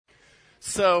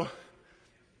So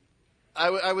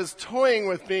I was toying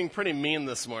with being pretty mean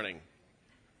this morning.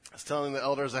 I was telling the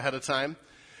elders ahead of time.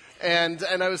 And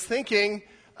I was thinking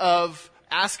of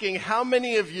asking how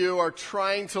many of you are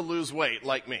trying to lose weight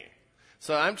like me.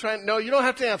 So I'm trying, no, you don't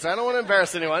have to answer. I don't want to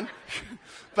embarrass anyone.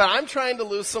 But I'm trying to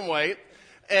lose some weight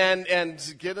and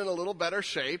get in a little better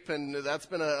shape. And that's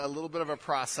been a little bit of a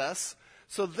process.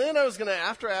 So then I was going to,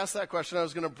 after I asked that question, I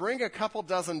was going to bring a couple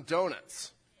dozen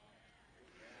donuts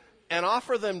and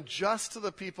offer them just to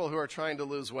the people who are trying to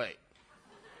lose weight.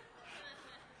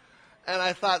 And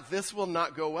I thought, this will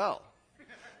not go well.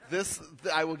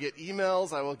 I will get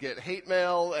emails, I will get hate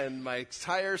mail, and my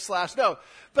tires slashed. No,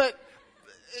 but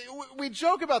we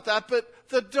joke about that, but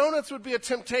the donuts would be a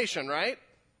temptation, right?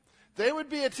 They would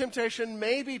be a temptation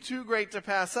maybe too great to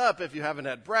pass up if you haven't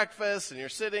had breakfast and you're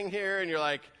sitting here and you're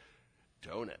like,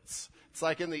 donuts. It's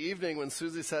like in the evening when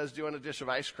Susie says, do you want a dish of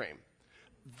ice cream?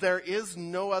 There is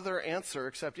no other answer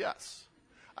except yes.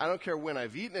 I don't care when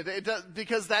I've eaten it,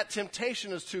 because that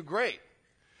temptation is too great.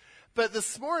 But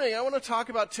this morning, I want to talk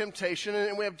about temptation,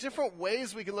 and we have different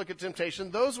ways we can look at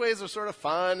temptation. Those ways are sort of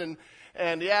fun,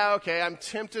 and yeah, okay, I'm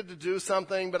tempted to do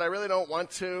something, but I really don't want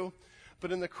to.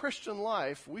 But in the Christian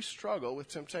life, we struggle with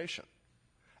temptation.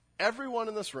 Everyone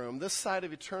in this room, this side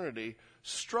of eternity,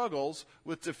 struggles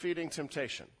with defeating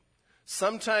temptation.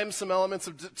 Sometimes some elements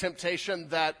of temptation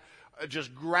that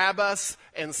just grab us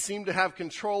and seem to have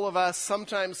control of us.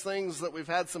 Sometimes things that we've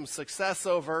had some success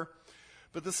over.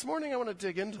 But this morning I want to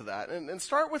dig into that and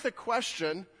start with a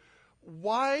question.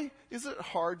 Why is it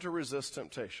hard to resist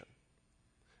temptation?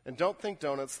 And don't think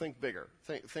donuts, think bigger.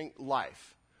 Think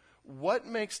life. What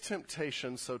makes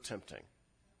temptation so tempting?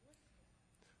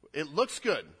 It looks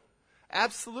good.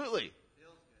 Absolutely.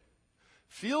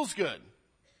 Feels good.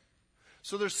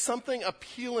 So there's something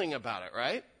appealing about it,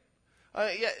 right?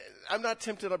 Yeah, I'm not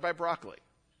tempted by broccoli.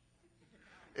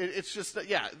 It's just,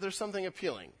 there's something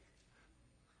appealing.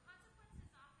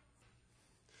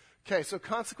 Okay, so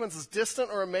consequences, distant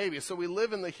or a maybe. So we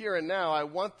live in the here and now. I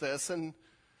want this, and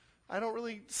I don't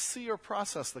really see or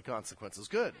process the consequences.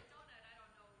 Good.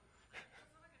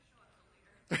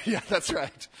 Yeah, that's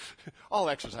right. I'll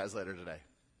exercise later today.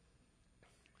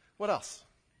 What else?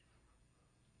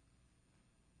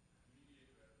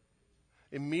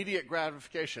 Immediate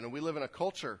gratification. And we live in a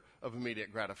culture of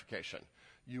immediate gratification.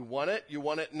 You want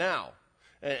it now.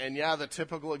 And yeah, the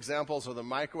typical examples are the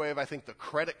microwave. I think the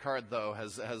credit card, though,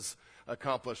 has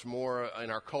accomplished more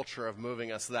in our culture of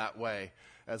moving us that way,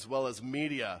 as well as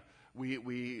media.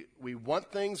 We want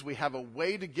things. We have a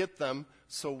way to get them,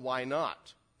 so why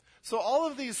not? So all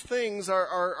of these things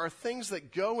are things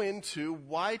that go into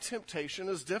why temptation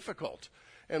is difficult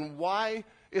and why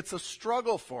it's a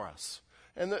struggle for us.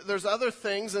 And there's other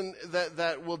things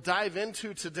that we'll dive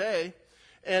into today.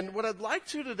 And what I'd like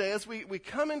to today is we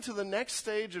come into the next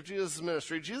stage of Jesus'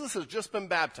 ministry. Jesus has just been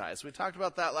baptized. We talked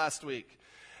about that last week.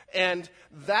 And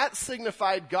that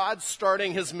signified God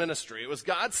starting his ministry. It was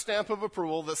God's stamp of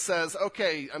approval that says,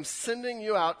 okay, I'm sending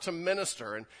you out to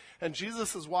minister. And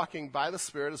Jesus is walking by the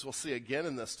Spirit, as we'll see again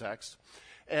in this text.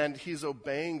 And he's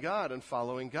obeying God and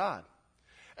following God.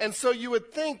 And so you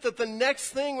would think that the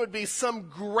next thing would be some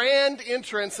grand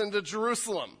entrance into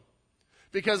Jerusalem,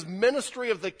 because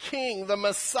ministry of the King, the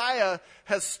Messiah,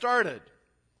 has started.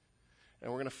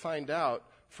 And we're going to find out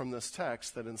from this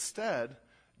text that instead,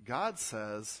 God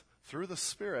says, through the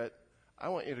Spirit, I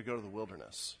want you to go to the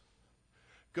wilderness.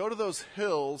 Go to those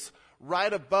hills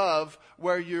right above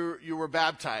where you were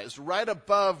baptized, right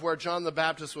above where John the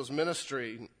Baptist was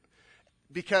ministering,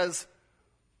 because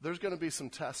there's going to be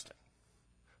some testing.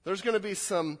 There's going to be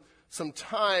some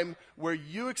time where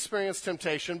you experience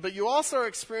temptation, but you also are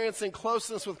experiencing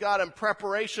closeness with God and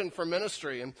preparation for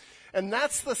ministry. And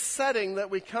that's the setting that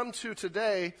we come to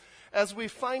today as we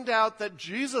find out that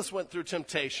Jesus went through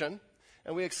temptation,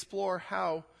 and we explore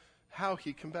how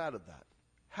he combated that,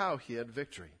 how he had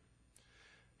victory.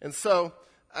 And so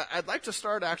I'd like to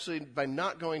start actually by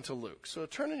not going to Luke. So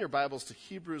turn in your Bibles to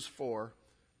Hebrews 4,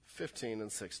 15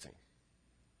 and 16.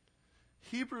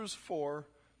 Hebrews 4,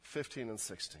 15 and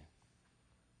 16.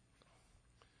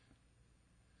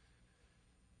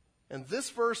 And this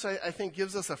verse, I think,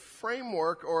 gives us a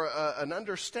framework or an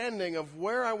understanding of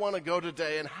where I want to go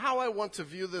today and how I want to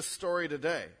view this story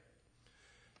today.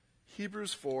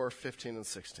 Hebrews 4, 15 and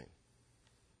 16.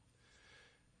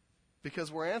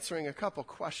 Because we're answering a couple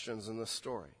questions in this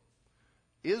story.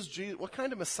 What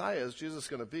kind of Messiah is Jesus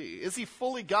going to be? Is he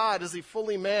fully God? Is he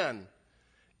fully man?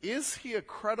 Is he a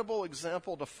credible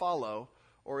example to follow?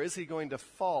 Or is he going to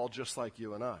fall just like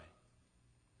you and I?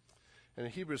 And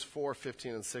in Hebrews 4,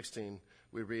 15 and 16,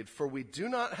 we read, "For we do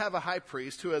not have a high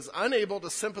priest who is unable to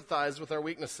sympathize with our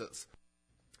weaknesses,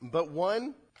 but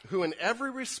one who in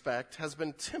every respect has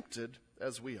been tempted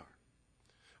as we are,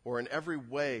 or in every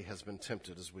way has been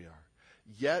tempted as we are,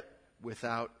 yet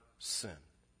without sin.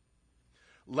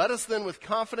 Let us then with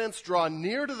confidence draw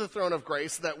near to the throne of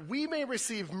grace that we may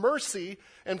receive mercy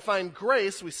and find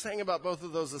grace." We sang about both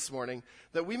of those this morning.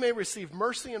 "That we may receive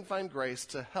mercy and find grace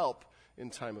to help in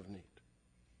time of need."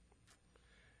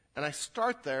 And I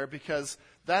start there because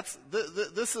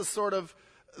this is sort of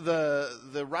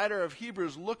the writer of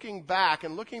Hebrews looking back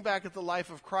at the life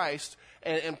of Christ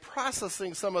and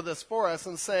processing some of this for us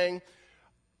and saying,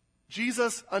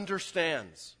 Jesus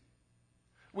understands.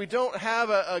 We don't have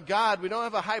a God, we don't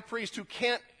have a high priest who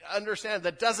can't understand,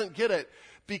 that doesn't get it,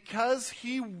 because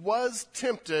he was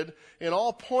tempted in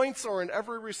all points or in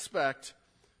every respect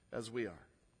as we are.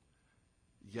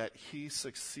 Yet he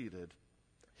succeeded.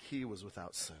 He was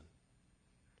without sin.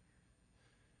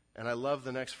 And I love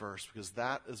the next verse because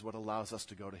that is what allows us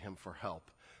to go to him for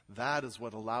help. That is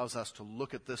what allows us to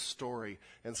look at this story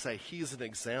and say, he's an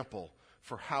example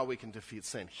for how we can defeat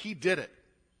sin. He did it.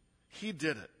 He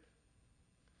did it.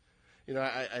 You know,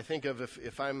 I think of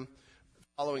if I'm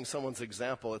following someone's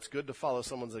example, it's good to follow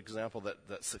someone's example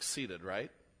that succeeded,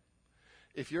 right?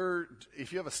 If you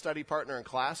have a study partner in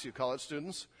class, you college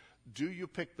students, do you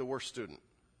pick the worst student?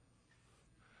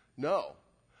 No.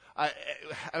 I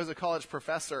was a college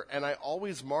professor, and I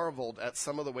always marveled at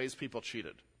some of the ways people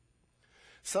cheated.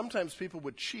 Sometimes people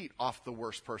would cheat off the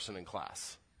worst person in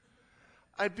class.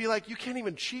 I'd be like, you can't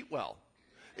even cheat well.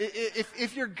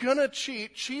 If you're gonna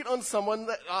cheat on someone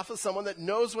off of someone that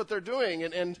knows what they're doing,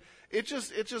 and it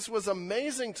just was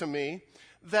amazing to me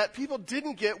that people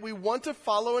didn't get. We want to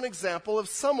follow an example of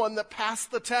someone that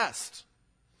passed the test.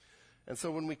 And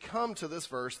so when we come to this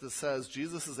verse that says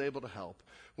Jesus is able to help,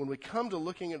 when we come to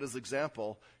looking at his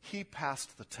example, he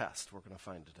passed the test we're going to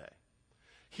find today.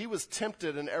 He was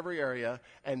tempted in every area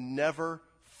and never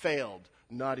failed,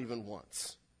 not even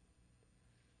once.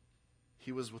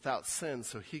 He was without sin,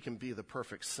 so he can be the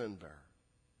perfect sin bearer.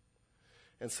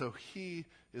 And so he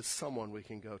is someone we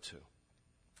can go to.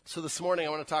 So this morning I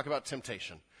want to talk about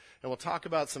temptation. And we'll talk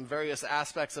about some various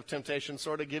aspects of temptation,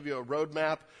 sort of give you a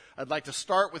roadmap. I'd like to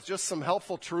start with just some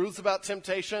helpful truths about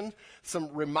temptation,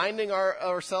 some reminding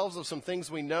ourselves of some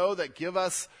things we know that give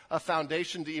us a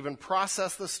foundation to even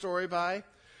process this story by.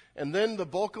 And then the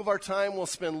bulk of our time we'll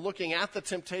spend looking at the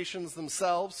temptations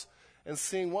themselves and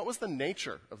seeing what was the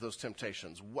nature of those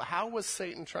temptations. How was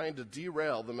Satan trying to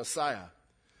derail the Messiah?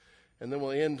 And then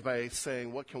we'll end by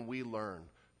saying, what can we learn?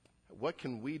 What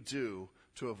can we do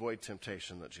to avoid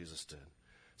temptation that Jesus did?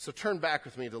 So turn back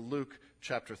with me to Luke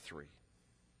chapter 3.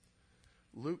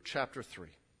 Luke chapter 3.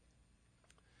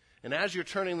 And as you're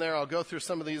turning there, I'll go through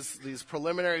some of these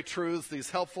preliminary truths,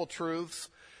 these helpful truths.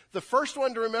 The first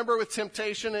one to remember with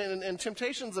temptation, and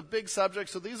temptation's a big subject,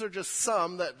 so these are just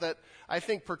some that I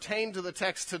think pertain to the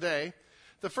text today.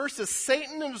 The first is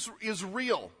Satan is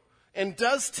real and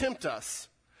does tempt us,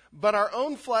 but our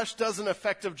own flesh does an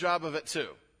effective job of it too.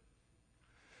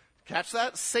 Catch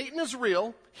that? Satan is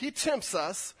real. He tempts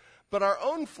us, but our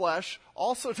own flesh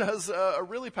also does a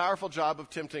really powerful job of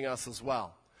tempting us as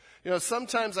well. You know,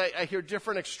 sometimes I hear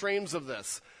different extremes of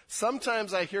this.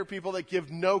 Sometimes I hear people that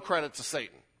give no credit to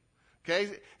Satan.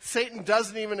 Okay? Satan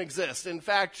doesn't even exist. In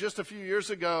fact, just a few years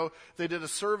ago, they did a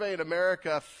survey in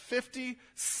America.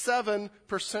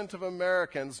 57% of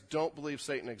Americans don't believe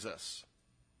Satan exists.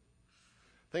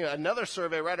 Another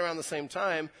survey right around the same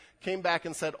time came back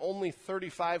and said only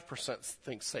 35%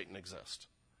 think Satan exists.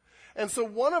 And so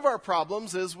one of our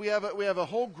problems is we have a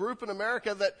whole group in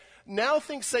America that now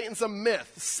thinks Satan's a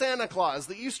myth. Santa Claus,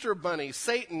 the Easter Bunny,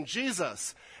 Satan,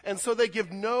 Jesus. And so they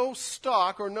give no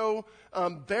stock or no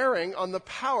bearing on the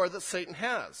power that Satan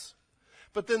has.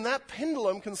 But then that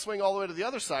pendulum can swing all the way to the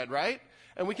other side, right?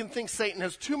 And we can think Satan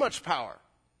has too much power.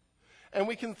 And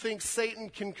we can think Satan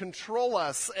can control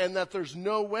us and that there's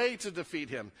no way to defeat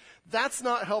him. That's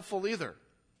not helpful either.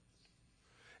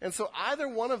 And so either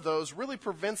one of those really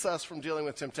prevents us from dealing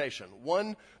with temptation.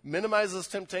 One minimizes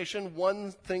temptation.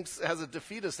 One has a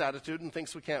defeatist attitude and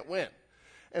thinks we can't win.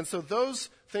 And so those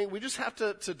things, we just have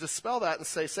to dispel that and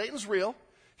say Satan's real.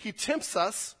 He tempts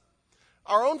us.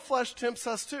 Our own flesh tempts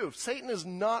us too. Satan is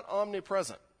not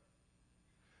omnipresent.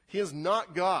 He is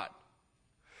not God.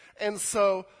 And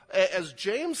so, as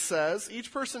James says,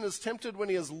 each person is tempted when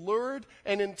he is lured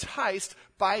and enticed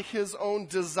by his own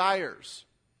desires.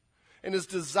 And his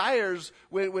desires,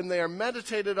 when they are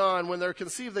meditated on, when they're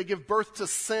conceived, they give birth to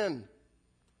sin.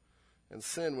 And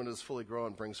sin, when it is fully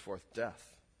grown, brings forth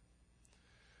death.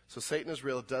 So Satan is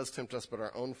real, it does tempt us, but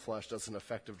our own flesh does an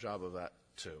effective job of that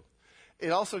too. It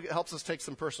also helps us take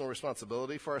some personal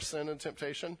responsibility for our sin and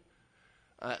temptation.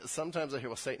 Sometimes I hear,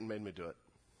 well, Satan made me do it.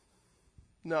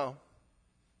 No.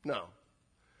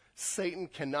 Satan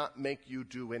cannot make you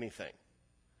do anything.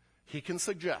 He can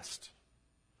suggest,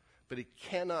 but he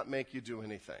cannot make you do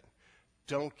anything.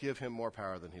 Don't give him more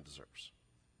power than he deserves.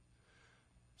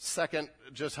 Second,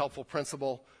 just helpful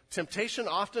principle, temptation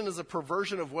often is a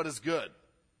perversion of what is good,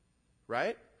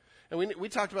 right? And we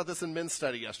talked about this in men's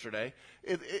study yesterday.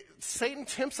 Satan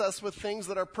tempts us with things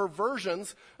that are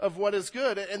perversions of what is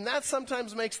good, and that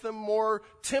sometimes makes them more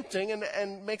tempting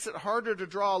and makes it harder to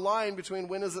draw a line between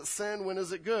when is it sin, when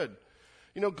is it good.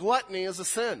 Gluttony is a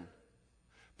sin,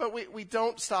 but we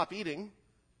don't stop eating.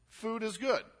 Food is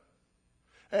good.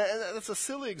 And that's a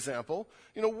silly example.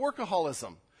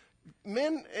 Workaholism.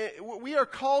 Men, we are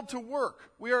called to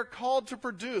work. We are called to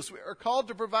produce. We are called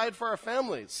to provide for our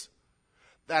families.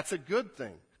 That's a good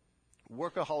thing.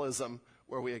 Workaholism,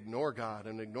 where we ignore God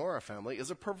and ignore our family,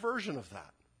 is a perversion of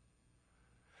that.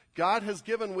 God has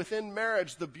given within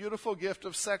marriage the beautiful gift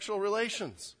of sexual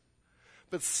relations.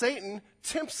 But Satan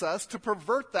tempts us to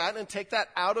pervert that and take that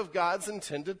out of God's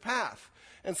intended path.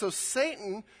 And so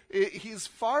Satan, he's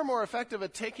far more effective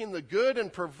at taking the good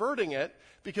and perverting it,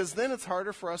 because then it's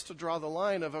harder for us to draw the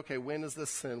line of, okay, when is this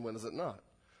sin, when is it not?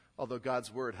 Although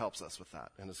God's word helps us with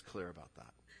that and is clear about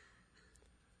that.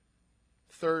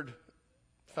 Third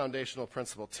foundational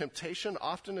principle, temptation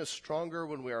often is stronger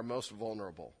when we are most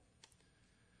vulnerable.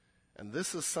 And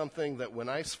this is something that when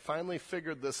I finally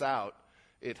figured this out,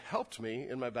 it helped me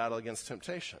in my battle against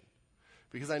temptation.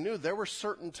 Because I knew there were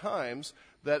certain times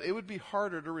that it would be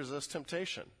harder to resist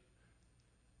temptation.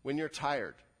 When you're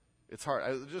tired, it's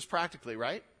hard. Just practically,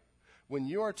 right? When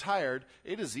you are tired,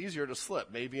 it is easier to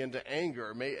slip, maybe into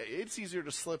anger. It's easier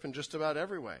to slip in just about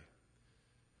every way.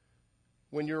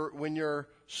 When you're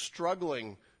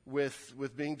struggling with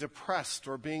being depressed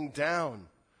or being down,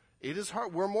 it is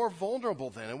hard. We're more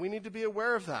vulnerable then, and we need to be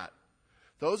aware of that.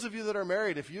 Those of you that are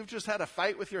married, if you've just had a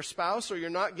fight with your spouse or you're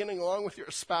not getting along with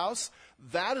your spouse,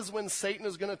 that is when Satan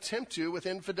is going to tempt you with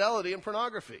infidelity and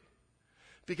pornography.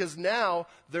 Because now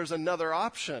there's another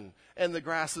option, and the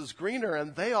grass is greener,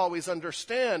 and they always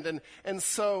understand. And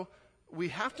so we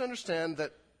have to understand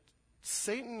that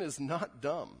Satan is not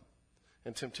dumb.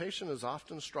 And temptation is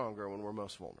often stronger when we're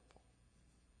most vulnerable.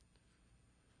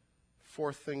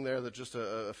 Fourth thing there, that just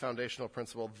a foundational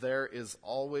principle, there is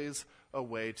always a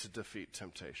way to defeat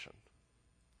temptation.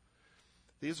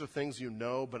 These are things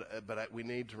but we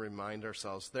need to remind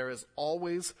ourselves. There is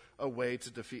always a way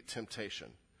to defeat temptation.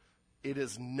 It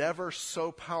is never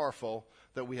so powerful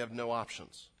that we have no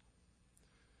options.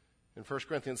 In 1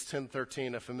 Corinthians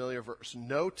 10:13, a familiar verse,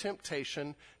 no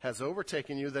temptation has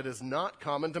overtaken you that is not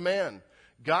common to man.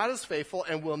 God is faithful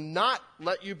and will not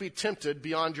let you be tempted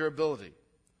beyond your ability.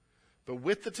 But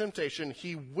with the temptation,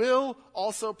 he will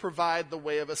also provide the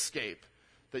way of escape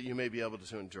that you may be able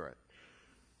to endure it.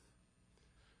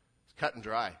 It's cut and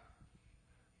dry.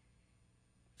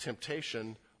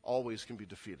 Temptation always can be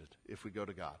defeated if we go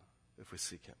to God, if we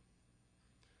seek him.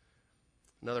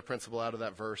 Another principle out of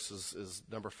that verse is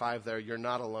number 5 there. You're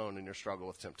not alone in your struggle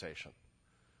with temptation.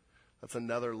 That's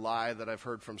another lie that I've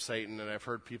heard from Satan, and I've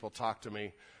heard people talk to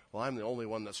me, well, I'm the only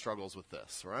one that struggles with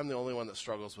this, or I'm the only one that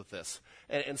struggles with this.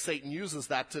 And Satan uses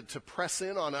that to press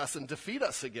in on us and defeat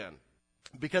us again,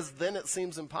 because then it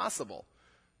seems impossible.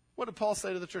 What did Paul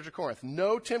say to the church of Corinth?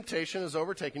 No temptation has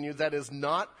overtaken you that is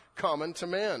not common to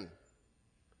man.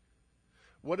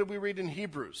 What did we read in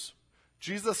Hebrews?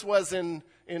 Jesus was in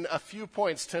a few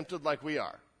points tempted like we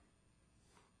are.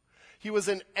 He was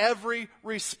in every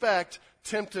respect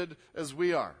tempted as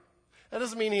we are. That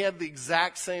doesn't mean he had the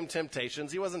exact same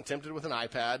temptations. He wasn't tempted with an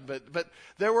iPad, but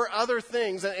there were other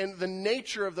things, and the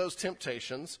nature of those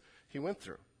temptations he went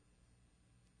through.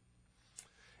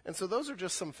 And so those are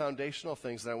just some foundational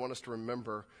things that I want us to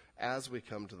remember as we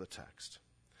come to the text.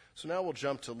 So now we'll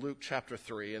jump to Luke chapter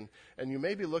 3, and you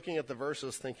may be looking at the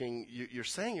verses thinking, you're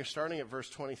saying you're starting at verse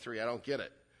 23. I don't get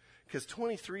it. Because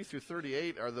 23 through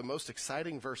 38 are the most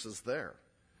exciting verses there.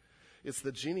 It's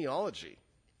the genealogy.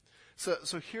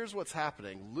 So here's what's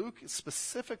happening. Luke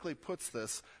specifically puts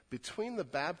this between the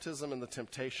baptism and the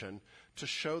temptation to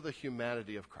show the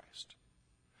humanity of Christ.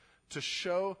 To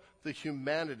show the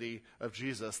humanity of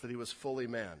Jesus, that he was fully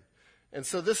man. And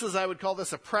so this is, I would call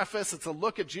this a preface. It's a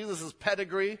look at Jesus'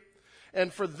 pedigree.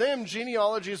 And for them,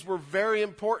 genealogies were very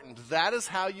important. That is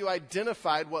how you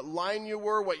identified what line you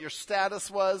were, what your status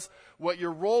was, what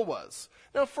your role was.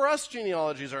 Now, for us,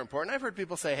 genealogies are important. I've heard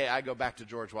people say, hey, I go back to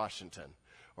George Washington,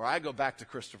 or I go back to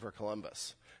Christopher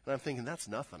Columbus. And I'm thinking, that's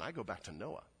nothing. I go back to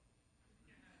Noah.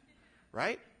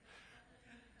 Right?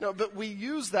 No, but we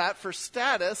use that for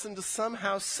status and to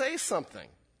somehow say something.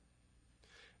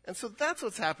 And so that's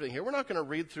what's happening here. We're not going to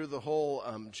read through the whole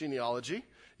genealogy.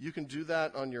 You can do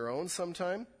that on your own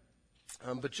sometime.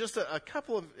 But just a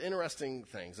couple of interesting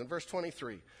things. In verse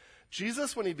 23,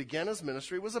 Jesus, when he began his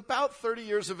ministry, was about 30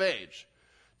 years of age.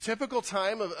 Typical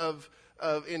time of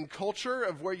in culture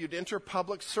of where you'd enter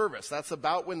public service. That's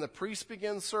about when the priest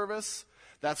begins service.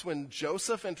 That's when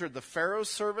Joseph entered the Pharaoh's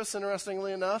service,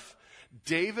 interestingly enough.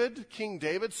 King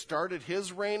David, started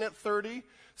his reign at 30.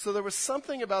 So there was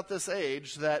something about this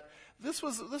age that this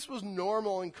was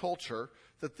normal in culture,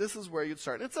 that this is where you'd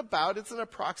start. It's an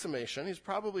approximation. He's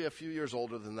probably a few years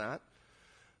older than that.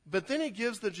 But then he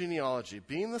gives the genealogy,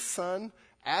 being the son,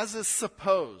 as is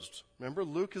supposed. Remember,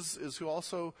 Luke is who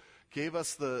also gave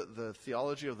us the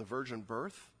theology of the virgin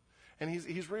birth. And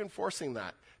he's reinforcing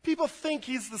that. People think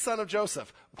he's the son of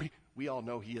Joseph. We all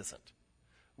know he isn't.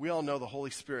 We all know the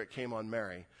Holy Spirit came on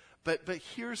Mary. But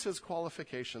here's his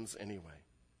qualifications anyway.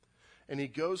 And he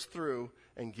goes through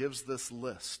and gives this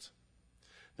list.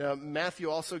 Now, Matthew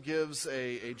also gives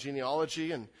a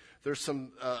genealogy, and there's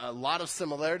a lot of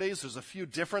similarities. There's a few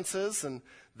differences, and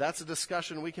that's a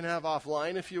discussion we can have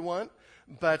offline if you want.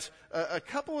 But a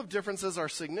couple of differences are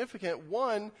significant.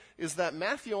 One is that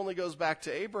Matthew only goes back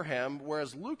to Abraham,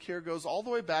 whereas Luke here goes all the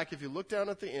way back. If you look down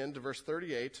at the end to verse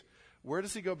 38, where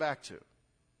does he go back to?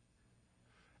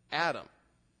 Adam.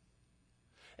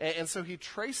 And so he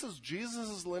traces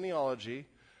Jesus' lineage,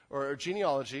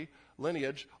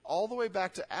 all the way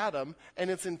back to Adam, and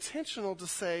it's intentional to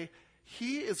say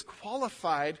he is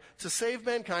qualified to save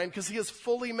mankind because he is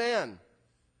fully man.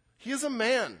 He is a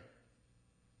man.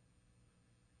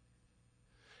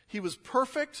 He was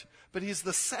perfect, but he's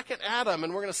the second Adam,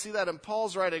 and we're going to see that in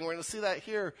Paul's writing. We're going to see that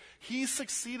here. He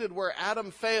succeeded where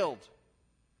Adam failed.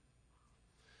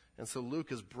 And so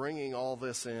Luke is bringing all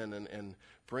this in and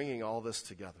bringing all this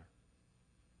together.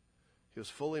 He was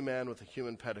fully man with a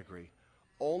human pedigree.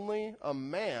 Only a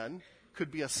man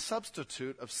could be a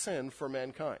substitute of sin for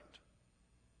mankind.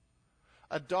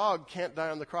 A dog can't die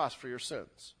on the cross for your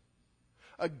sins.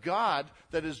 A God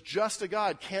that is just a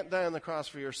God can't die on the cross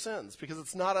for your sins because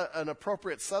it's not an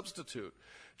appropriate substitute.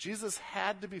 Jesus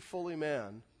had to be fully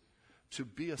man to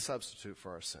be a substitute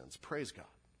for our sins. Praise God.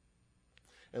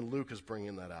 And Luke is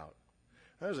bringing that out.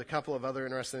 There's a couple of other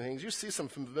interesting things. You see some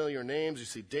familiar names. You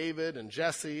see David and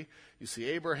Jesse. You see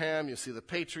Abraham. You see the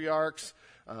patriarchs.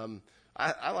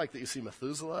 I like that you see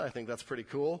Methuselah. I think that's pretty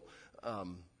cool.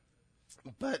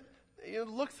 But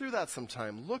look through that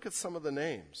sometime. Look at some of the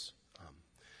names.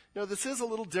 This is a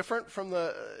little different from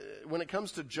when it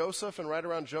comes to Joseph and right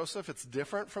around Joseph, it's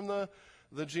different from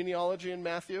the genealogy in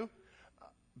Matthew.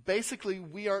 Basically,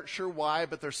 we aren't sure why,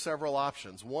 but there's several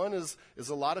options. One is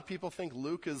a lot of people think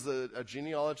Luke is a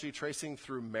genealogy tracing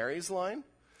through Mary's line,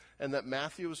 and that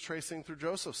Matthew is tracing through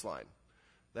Joseph's line.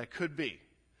 That could be.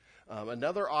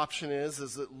 Another option is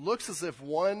it looks as if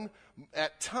one,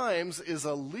 at times, is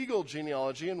a legal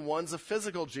genealogy and one's a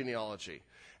physical genealogy.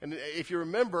 And if you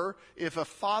remember, if a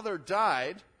father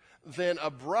died, then a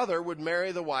brother would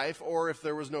marry the wife, or if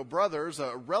there was no brothers,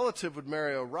 a relative would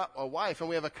marry a wife. And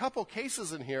we have a couple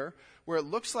cases in here where it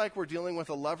looks like we're dealing with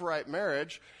a levirate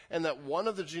marriage, and that one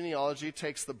of the genealogy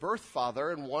takes the birth father,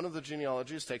 and one of the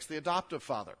genealogies takes the adoptive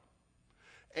father.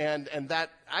 And that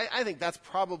I think that's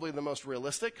probably the most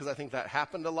realistic, because I think that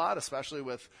happened a lot, especially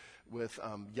with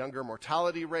younger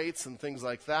mortality rates and things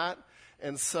like that.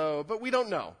 And so, but we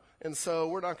don't know. And so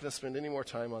we're not going to spend any more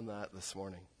time on that this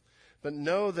morning. But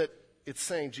know that it's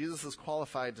saying Jesus is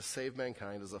qualified to save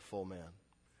mankind as a full man.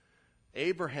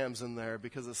 Abraham's in there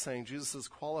because it's saying Jesus is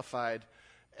qualified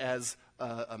as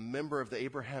a member of the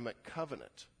Abrahamic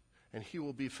covenant, and he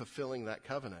will be fulfilling that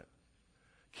covenant.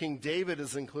 King David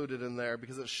is included in there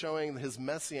because it's showing his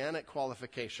messianic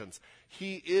qualifications.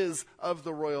 He is of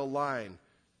the royal line.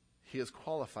 He is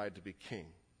qualified to be king.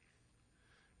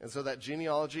 And so that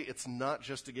genealogy, it's not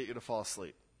just to get you to fall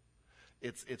asleep.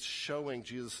 It's showing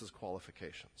Jesus'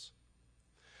 qualifications.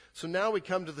 So now we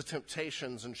come to the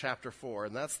temptations in chapter 4,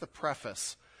 and that's the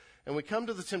preface. And we come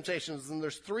to the temptations, and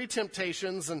there's 3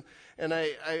 temptations, and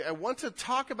I want to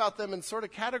talk about them and sort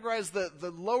of categorize the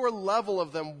lower level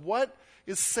of them. What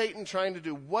is Satan trying to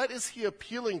do? What is he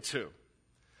appealing to?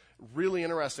 Really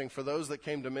interesting. For those that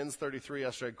came to Men's 33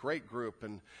 yesterday, great group,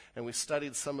 and we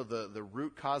studied some of the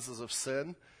root causes of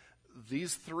sin.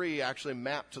 These 3 actually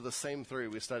map to the same 3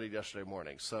 we studied yesterday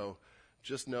morning. So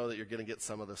just know that you're going to get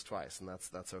some of this twice, and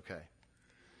that's okay.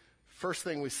 First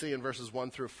thing we see in verses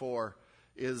 1 through 4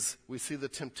 is we see the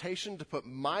temptation to put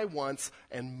my wants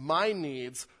and my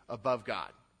needs above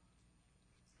God.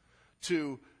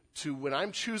 To when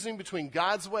I'm choosing between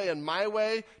God's way and my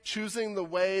way, choosing the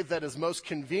way that is most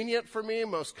convenient for me,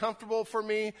 most comfortable for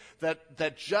me,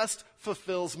 that just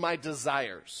fulfills my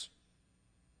desires.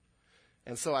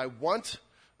 And so I want,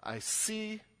 I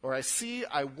see,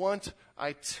 I want,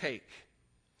 I take.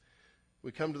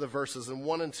 We come to the verses, and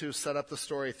 1 and 2 set up the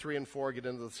story, 3 and 4 get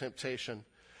into the temptation.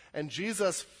 And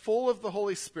Jesus, full of the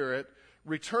Holy Spirit,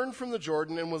 returned from the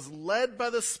Jordan and was led by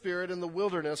the Spirit in the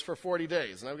wilderness for 40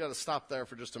 days. And I've got to stop there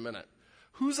for just a minute.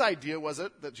 Whose idea was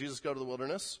it that Jesus go to the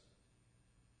wilderness?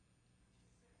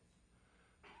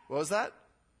 What was that?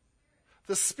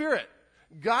 The Spirit.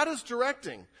 God is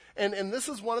directing. And this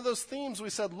is one of those themes we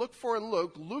said look for in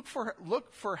Luke. Look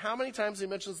for how many times he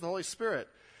mentions the Holy Spirit.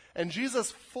 And Jesus,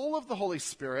 full of the Holy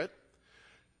Spirit,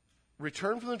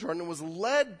 returned from the Jordan and was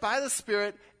led by the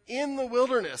Spirit in the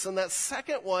wilderness. And that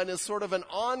second one is sort of an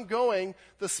ongoing,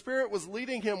 the Spirit was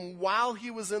leading him while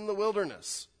he was in the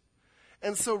wilderness.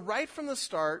 And so right from the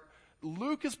start,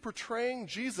 Luke is portraying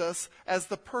Jesus as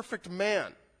the perfect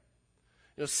man.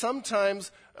 You know,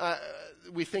 sometimes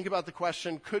we think about the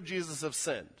question, could Jesus have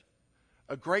sinned?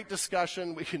 A great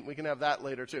discussion. We can have that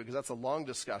later too, because that's a long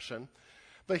discussion.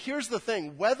 But here's the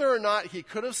thing, whether or not he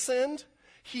could have sinned,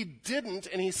 he didn't,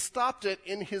 and he stopped it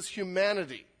in his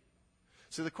humanity.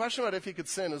 So the question about if he could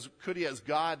sin is, could he as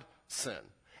God sin?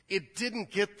 It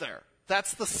didn't get there.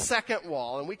 That's the second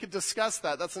wall, and we could discuss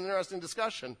that. That's an interesting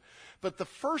discussion. But the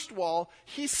first wall,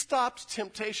 he stopped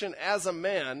temptation as a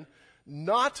man,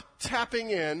 not tapping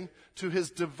in to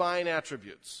his divine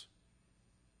attributes.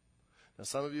 Now,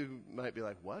 some of you might be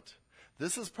like, what?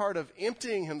 This is part of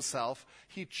emptying himself.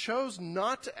 He chose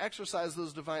not to exercise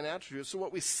those divine attributes. So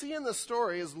what we see in this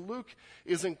story is Luke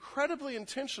is incredibly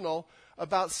intentional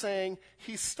about saying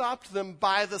he stopped them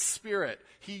by the Spirit.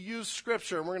 He used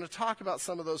Scripture, and we're going to talk about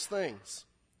some of those things.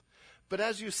 But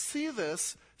as you see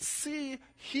this, see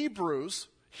Hebrews,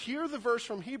 hear the verse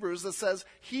from Hebrews that says,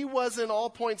 he was in all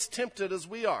points tempted as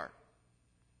we are.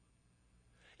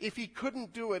 If he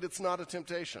couldn't do it, it's not a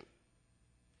temptation.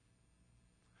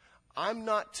 I'm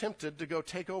not tempted to go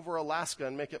take over Alaska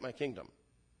and make it my kingdom.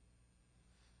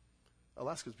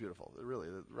 Alaska's beautiful, really,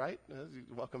 right?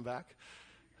 Welcome back.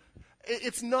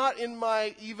 It's not in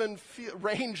my even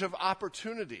range of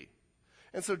opportunity.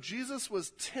 And so Jesus was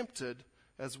tempted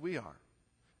as we are.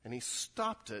 And he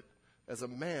stopped it as a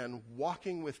man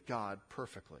walking with God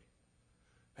perfectly.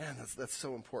 Man, that's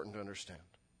so important to understand.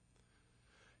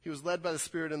 He was led by the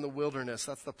Spirit in the wilderness.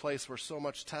 That's the place where so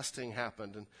much testing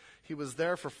happened. And he was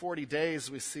there for 40 days,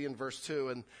 we see in verse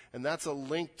 2. And that's a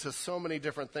link to so many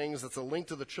different things. That's a link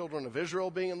to the children of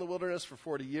Israel being in the wilderness for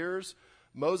 40 years.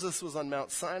 Moses was on Mount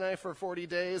Sinai for 40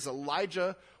 days.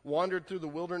 Elijah wandered through the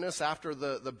wilderness after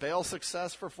the Baal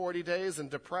success for 40 days in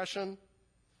depression.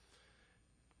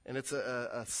 And it's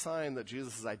a sign that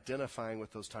Jesus is identifying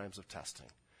with those times of testing.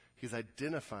 He's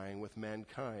identifying with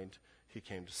mankind he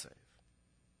came to save.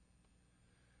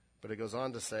 But it goes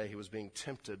on to say he was being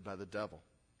tempted by the devil.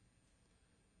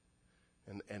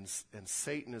 And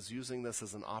Satan is using this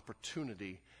as an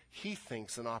opportunity, he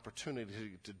thinks an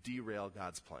opportunity to derail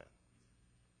God's plan.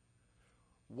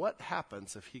 What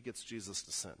happens if he gets Jesus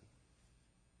to sin?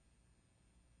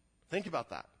 Think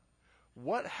about that.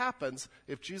 What happens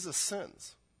if Jesus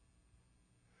sins?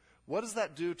 What does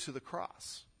that do to the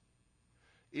cross?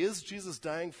 Is Jesus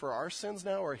dying for our sins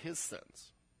now or his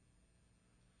sins?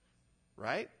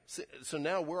 Right? So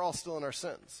now we're all still in our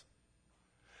sins.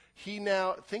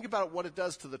 Think about what it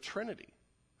does to the Trinity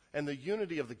and the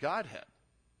unity of the Godhead.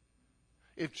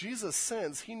 If Jesus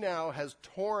sins, he now has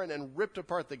torn and ripped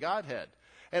apart the Godhead.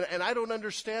 And I don't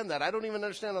understand that. I don't even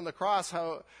understand on the cross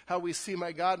how we see,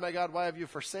 my God, why have you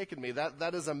forsaken me?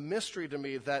 That is a mystery to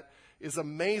me that is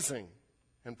amazing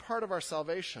and part of our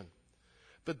salvation.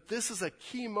 But this is a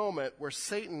key moment where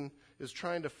Satan is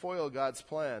trying to foil God's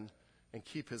plan and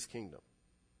keep his kingdom.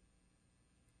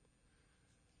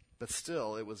 But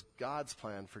still, it was God's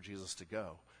plan for Jesus to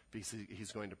go because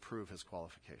he's going to prove his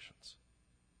qualifications.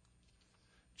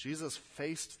 Jesus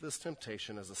faced this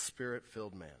temptation as a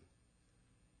Spirit-filled man.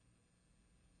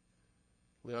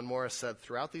 Leon Morris said,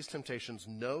 throughout these temptations,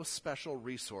 no special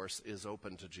resource is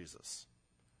open to Jesus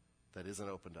that isn't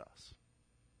open to us.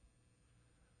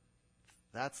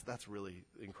 That's really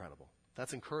incredible.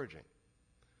 That's encouraging.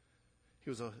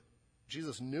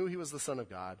 Jesus knew he was the Son of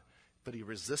God, but he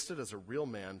resisted as a real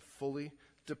man, fully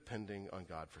depending on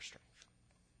God for strength.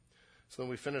 So then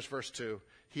we finish verse 2.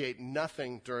 He ate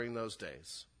nothing during those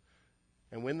days.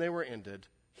 And when they were ended,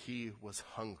 he was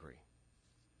hungry.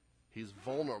 He's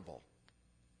vulnerable.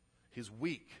 He's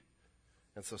weak.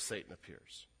 And so Satan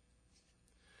appears.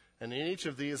 And in each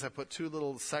of these, I put 2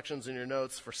 little sections in your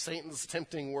notes for Satan's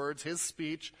tempting words, his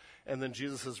speech, and then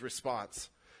Jesus' response.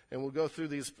 And we'll go through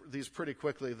these pretty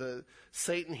quickly.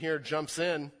 Satan here jumps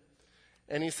in,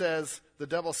 and he says, the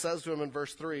devil says to him in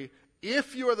verse 3,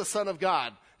 if you are the Son of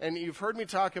God. And you've heard me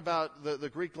talk about the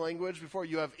Greek language before.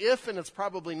 You have if, and it's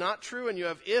probably not true, and you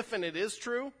have if, and it is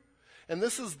true. And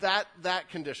this is that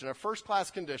condition, a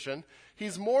first-class condition.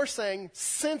 He's more saying,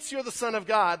 since you're the Son of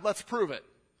God, let's prove it.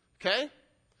 Okay?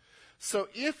 So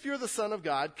if you're the Son of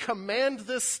God, command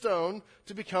this stone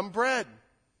to become bread.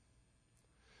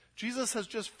 Jesus has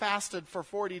just fasted for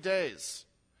 40 days.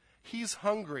 He's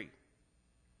hungry.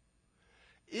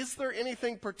 Is there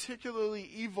anything particularly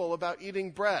evil about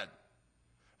eating bread?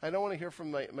 I don't want to hear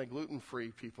from my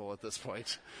gluten-free people at this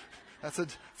point. It's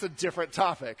a different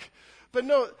topic. But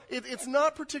no, it's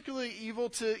not particularly evil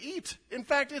to eat. In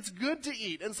fact, it's good to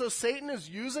eat. And so Satan is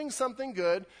using something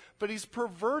good, but he's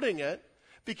perverting it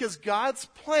because God's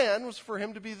plan was for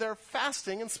him to be there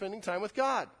fasting and spending time with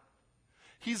God.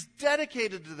 He's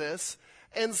dedicated to this.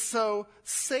 And so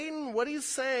Satan, what he's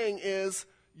saying is,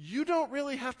 you don't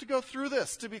really have to go through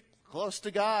this to be close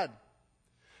to God.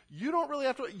 You don't really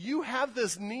have to. You have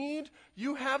this need.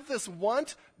 You have this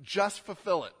want. Just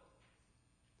fulfill it.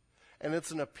 And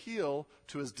it's an appeal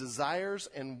to his desires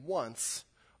and wants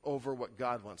over what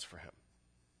God wants for him.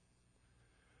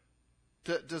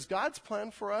 Does God's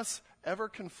plan for us ever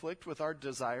conflict with our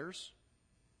desires?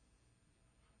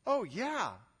 Oh,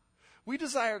 yeah. We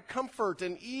desire comfort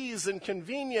and ease and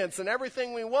convenience and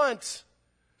everything we want.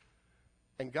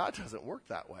 And God doesn't work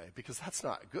that way because that's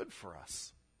not good for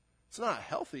us. It's not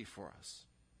healthy for us.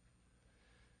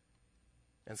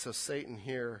 And so Satan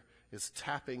here is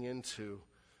tapping into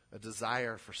a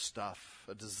desire for stuff,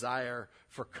 a desire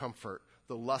for comfort,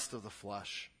 the lust of the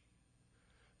flesh.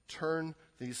 Turn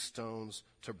these stones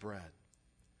to bread.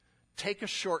 Take a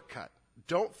shortcut.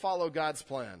 Don't follow God's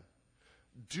plan.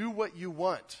 Do what you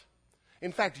want.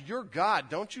 In fact, you're God.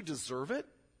 Don't you deserve it?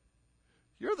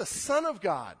 You're the Son of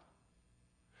God.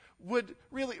 Would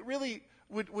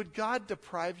God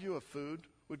deprive you of food?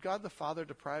 Would God the Father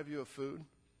deprive you of food?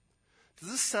 Does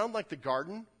this sound like the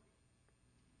garden?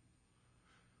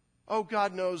 Oh,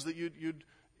 God knows that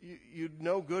you'd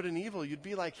know good and evil. You'd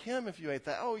be like him if you ate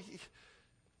that.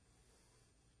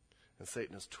 And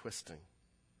Satan is twisting.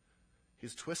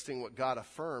 He's twisting what God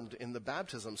affirmed in the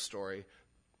baptism story,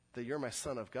 that you're my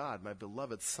Son of God, my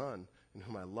beloved Son, in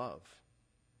whom I love.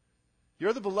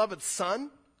 You're the beloved Son?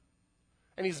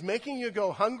 And he's making you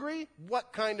go hungry?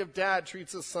 What kind of dad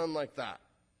treats his son like that?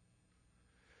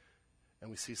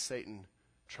 And we see Satan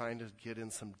trying to get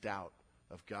in some doubt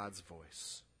of God's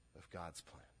voice, of God's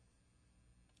plan.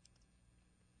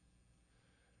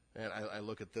 And I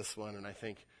look at this one and I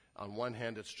think, on one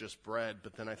hand, it's just bread,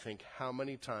 but then I think, how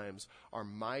many times are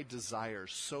my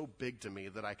desires so big to me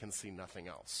that I can see nothing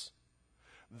else?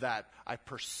 That I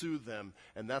pursue them,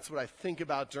 and that's what I think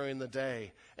about during the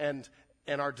day. And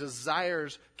our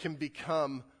desires can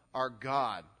become our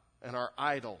God and our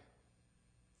idol.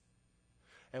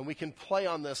 And we can play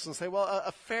on this and say, well,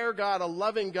 a fair God, a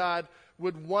loving God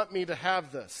would want me to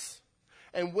have this.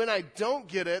 And when I don't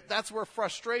get it, that's where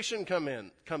frustration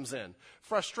comes in.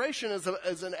 Frustration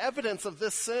is an evidence of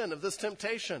this sin, of this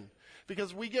temptation.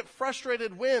 Because we get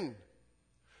frustrated when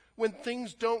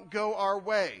things don't go our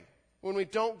way, when we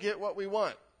don't get what we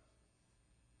want.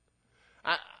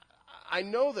 I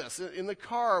know this. In the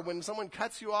car, when someone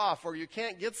cuts you off or you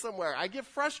can't get somewhere, I get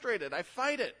frustrated. I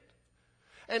fight it.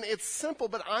 And it's simple,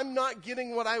 but I'm not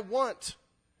getting what I want.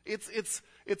 It's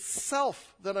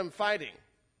self that I'm fighting,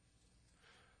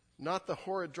 not the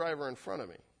horrid driver in front of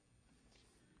me.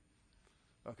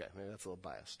 Okay, maybe that's a little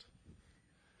biased.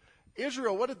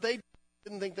 Israel, what did they do?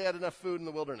 Didn't think they had enough food in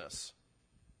the wilderness.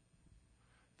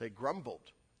 They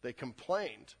grumbled. They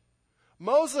complained.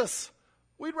 Moses,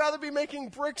 we'd rather be making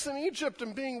bricks in Egypt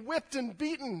and being whipped and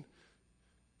beaten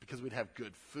because we'd have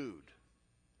good food.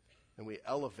 And we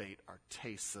elevate our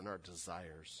tastes and our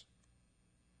desires.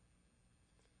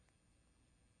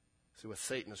 See, what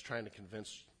Satan is trying to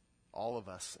convince all of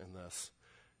us in this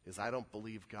is, I don't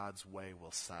believe God's way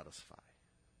will satisfy.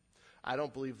 I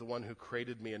don't believe the one who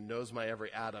created me and knows my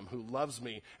every atom, who loves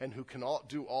me and who can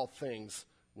do all things,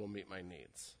 will meet my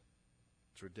needs.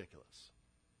 It's ridiculous.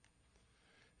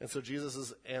 And so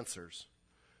Jesus answers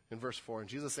in verse 4, and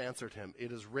Jesus answered him,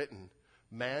 it is written,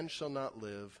 man shall not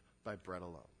live by bread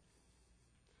alone.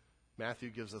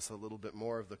 Matthew gives us a little bit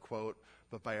more of the quote,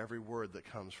 but by every word that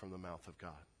comes from the mouth of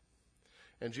God.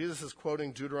 And Jesus is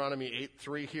quoting Deuteronomy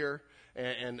 8:3 here,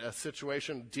 and a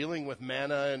situation dealing with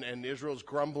manna and Israel's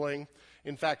grumbling.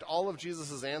 In fact, all of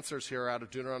Jesus' answers here are out of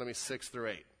Deuteronomy 6 through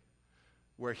 8.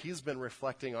 where he's been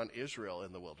reflecting on Israel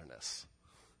in the wilderness.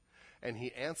 And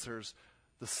he answers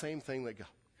the same thing that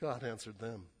God answered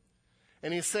them.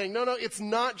 And he's saying, no, it's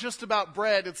not just about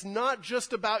bread. It's not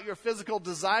just about your physical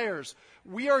desires.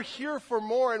 We are here for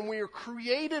more, and we are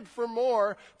created for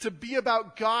more, to be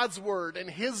about God's word and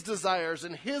his desires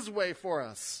and his way for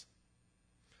us.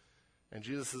 And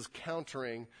Jesus is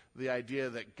countering the idea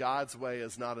that God's way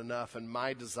is not enough and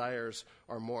my desires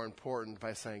are more important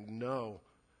by saying, no,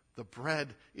 the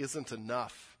bread isn't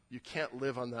enough. You can't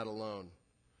live on that alone.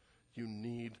 You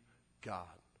need God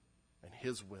and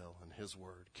his will and his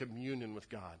word, communion with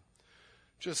God.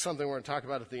 Just something we're going to talk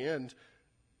about at the end.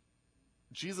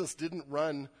 Jesus didn't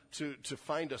run to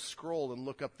find a scroll and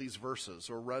look up these verses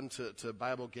or run to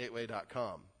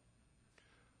BibleGateway.com.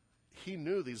 He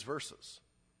knew these verses.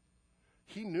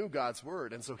 He knew God's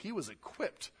word, and so he was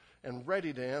equipped and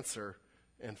ready to answer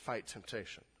and fight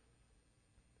temptation.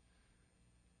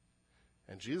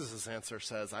 And Jesus' answer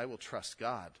says, I will trust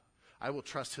God. I will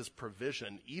trust his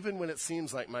provision, even when it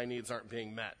seems like my needs aren't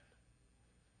being met.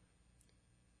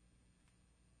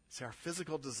 See, our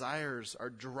physical desires, our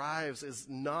drives is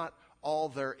not all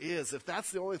there is. If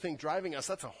that's the only thing driving us,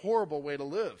 that's a horrible way to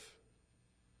live.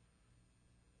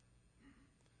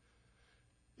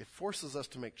 It forces us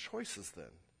to make choices then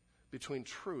between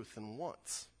truth and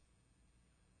wants.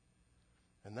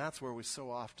 And that's where we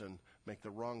so often make the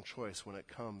wrong choice when it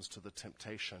comes to the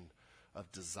temptation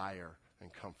of desire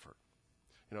and comfort.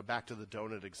 You know, back to the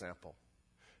donut example.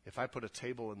 If I put a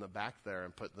table in the back there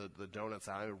and put the donuts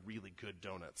out, really good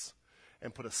donuts,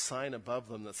 and put a sign above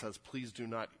them that says, please do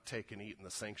not take and eat in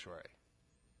the sanctuary,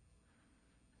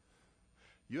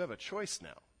 you have a choice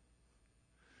now.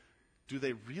 Do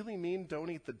they really mean don't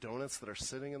eat the donuts that are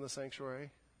sitting in the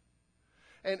sanctuary?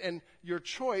 And your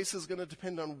choice is going to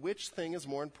depend on which thing is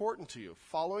more important to you,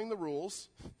 following the rules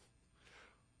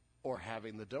or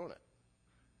having the donut.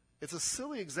 It's a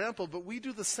silly example, but we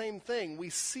do the same thing. We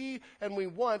see and we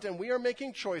want, and we are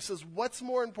making choices. What's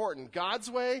more important, God's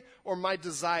way or my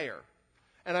desire?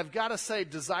 And I've got to say,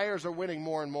 desires are winning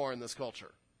more and more in this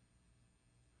culture.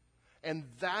 And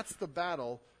that's the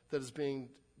battle that is being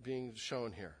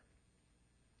shown here.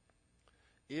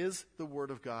 Is the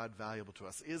Word of God valuable to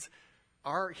us?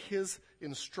 Are his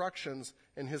instructions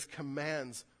and his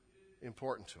commands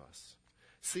important to us?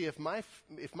 See, if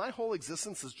my whole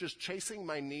existence is just chasing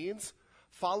my needs,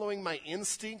 following my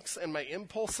instincts and my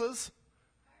impulses,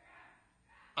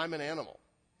 I'm an animal.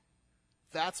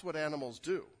 That's what animals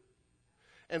do.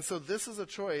 And so this is a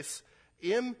choice.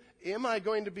 Am I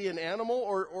going to be an animal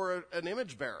or an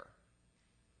image bearer?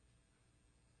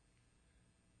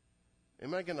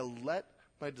 Am I going to let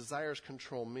my desires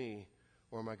control me,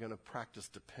 or am I going to practice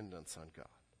dependence on God?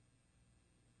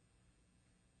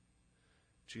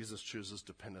 Jesus chooses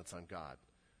dependence on God,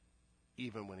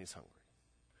 even when he's hungry,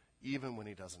 even when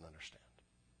he doesn't understand.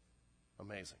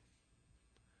 Amazing.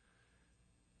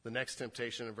 The next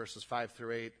temptation in verses 5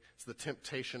 through 8 is the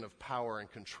temptation of power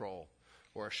and control,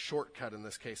 or a shortcut in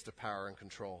this case to power and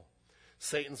control.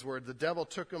 Satan's word, the devil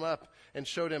took him up and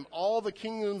showed him all the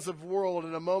kingdoms of the world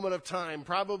in a moment of time,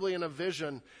 probably in a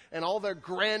vision, and all their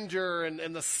grandeur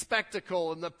and the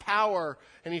spectacle and the power,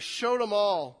 and he showed them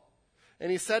all. And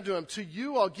he said to him, to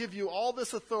you I'll give you all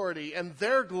this authority and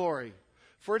their glory,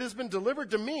 for it has been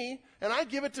delivered to me, and I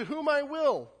give it to whom I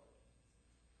will.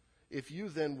 If you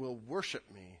then will worship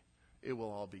me, it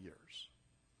will all be yours.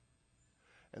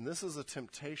 And this is a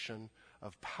temptation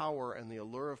of power and the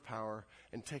allure of power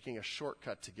and taking a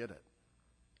shortcut to get it.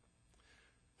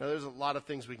 Now, there's a lot of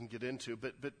things we can get into,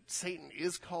 but Satan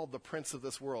is called the prince of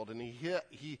this world, and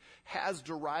he has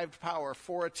derived power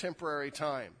for a temporary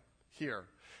time here.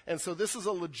 And so this is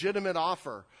a legitimate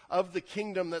offer of the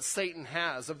kingdom that Satan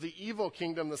has, of the evil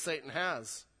kingdom that Satan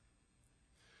has.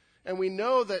 And we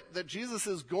know that Jesus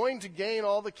is going to gain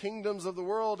all the kingdoms of the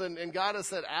world, and God has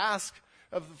said, ask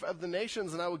of the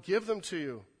nations, and I will give them to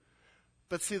you.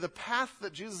 But see, the path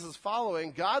that Jesus is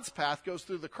following, God's path, goes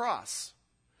through the cross,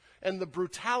 and the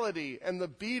brutality, and the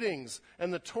beatings,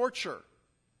 and the torture.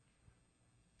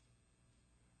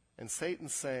 And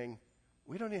Satan's saying,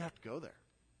 we don't even have to go there.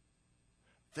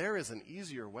 There is an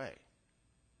easier way.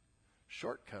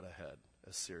 Shortcut ahead,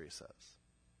 as Siri says.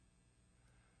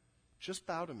 Just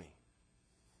bow to me.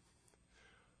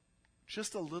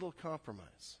 Just a little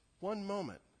compromise. One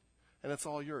moment, and it's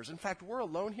all yours. In fact, we're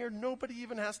alone here. Nobody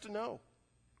even has to know.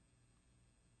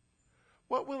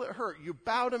 What will it hurt? You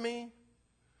bow to me.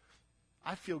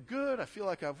 I feel good. I feel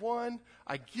like I've won.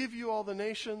 I give you all the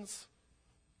nations.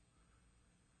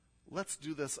 Let's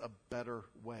do this a better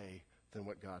way than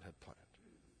what God had planned.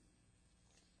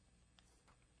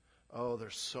 Oh,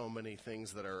 there's so many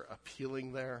things that are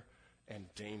appealing there and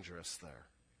dangerous there.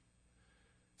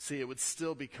 See, it would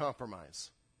still be compromise.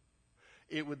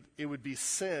 It would be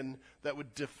sin that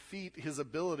would defeat his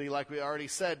ability, like we already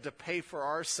said, to pay for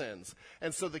our sins.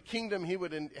 And so the kingdom he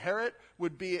would inherit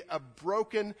would be a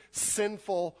broken,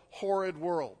 sinful, horrid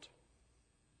world.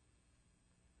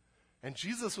 And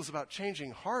Jesus was about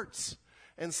changing hearts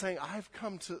and saying, I've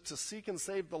come to seek and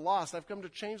save the lost. I've come to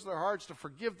change their hearts, to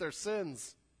forgive their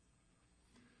sins.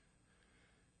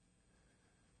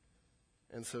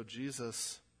 And so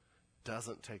Jesus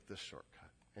doesn't take this shortcut.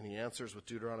 And he answers with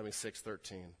Deuteronomy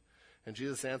 6:13. And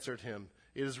Jesus answered him,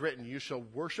 it is written, you shall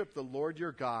worship the Lord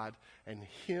your God, and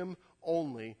him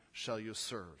only shall you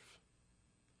serve.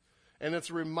 And it's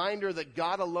a reminder that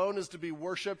God alone is to be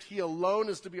worshiped. He alone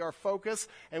is to be our focus.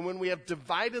 And when we have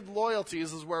divided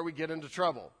loyalties is where we get into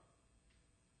trouble.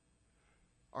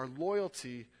 Our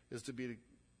loyalty is to be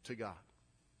to God.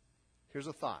 Here's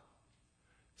a thought.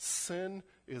 Sin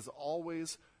is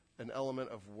always an element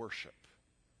of worship.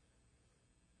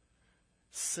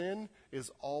 Sin is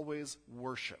always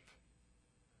worship.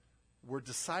 We're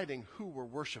deciding who we're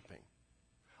worshiping.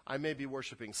 I may be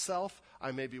worshiping self,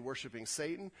 I may be worshiping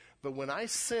Satan, but when I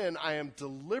sin, I am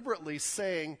deliberately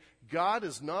saying, God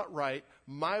is not right,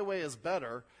 my way is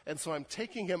better, and so I'm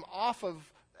taking him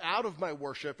out of my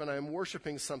worship, and I'm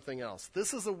worshiping something else.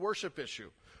 This is a worship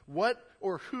issue. What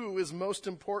or who is most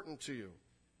important to you?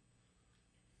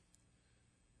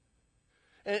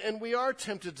 And we are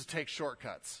tempted to take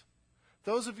shortcuts.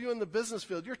 Those of you in the business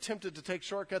field, you're tempted to take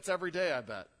shortcuts every day, I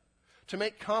bet. To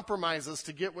make compromises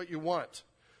to get what you want.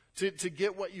 To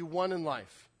get what you want in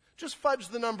life. Just fudge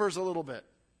the numbers a little bit.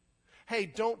 Hey,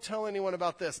 don't tell anyone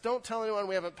about this. Don't tell anyone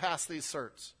we haven't passed these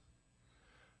certs.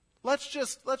 Let's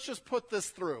just put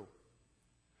this through.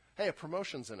 Hey, a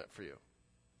promotion's in it for you.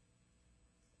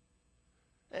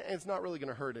 And it's not really going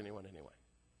to hurt anyone anyway.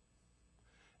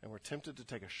 And we're tempted to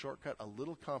take a shortcut, a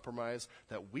little compromise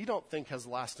that we don't think has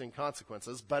lasting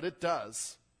consequences, but it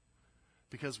does,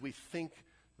 because we think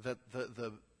that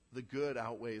the good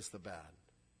outweighs the bad.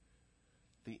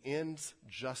 The ends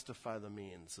justify the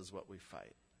means is what we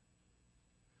fight.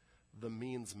 The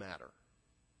means matter.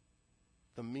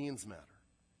 The means matter.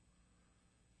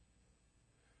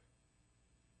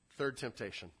 Third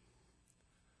temptation,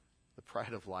 the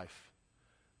pride of life.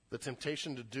 The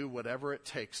temptation to do whatever it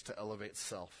takes to elevate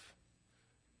self.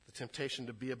 The temptation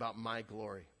to be about my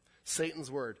glory. Satan's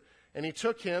word. And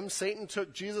Satan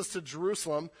took Jesus to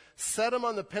Jerusalem, set him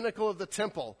on the pinnacle of the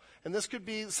temple. And this could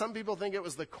be, some people think it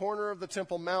was the corner of the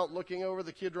Temple Mount looking over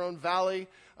the Kidron Valley.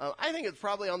 I think it's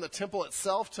probably on the temple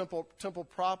itself, temple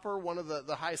proper, one of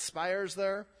the high spires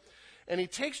there. And he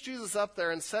takes Jesus up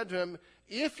there and said to him,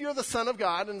 if you're the Son of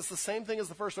God, and it's the same thing as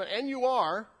the first one, and you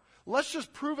are, let's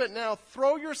just prove it now.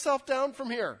 Throw yourself down from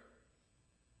here.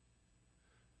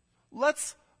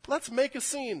 Let's make a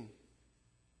scene.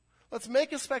 Let's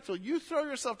make a spectacle. You throw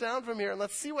yourself down from here and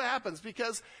let's see what happens.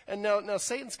 And now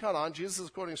Satan's caught on. Jesus is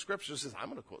quoting scripture. He says, I'm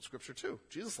going to quote scripture too.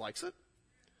 Jesus likes it.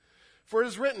 For it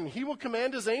is written, he will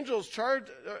command his angels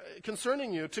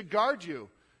concerning you to guard you.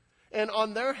 And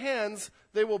on their hands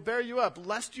they will bear you up,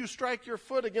 lest you strike your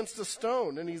foot against a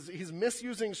stone. And he's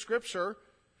misusing scripture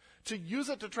to use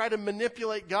it to try to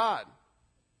manipulate God.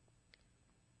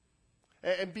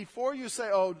 And before you say,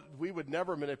 oh, we would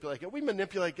never manipulate God, we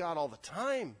manipulate God all the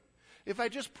time. If I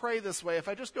just pray this way, if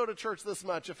I just go to church this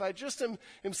much, if I just am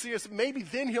serious, maybe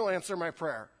then he'll answer my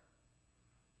prayer.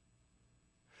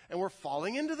 And we're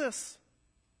falling into this.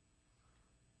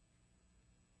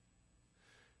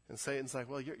 And Satan's like,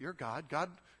 well, you're God. God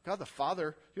the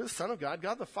Father, you're the Son of God.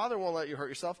 God the Father won't let you hurt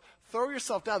yourself. Throw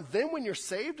yourself down. Then when you're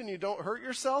saved and you don't hurt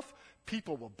yourself,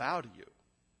 people will bow to you.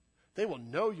 They will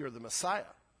know you're the Messiah.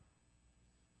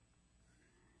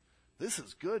 This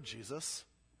is good, Jesus.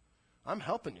 I'm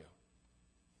helping you.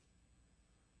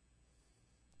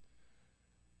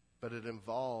 But it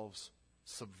involves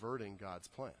subverting God's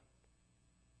plan.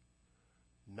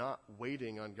 Not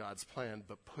waiting on God's plan,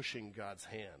 but pushing God's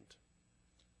hand.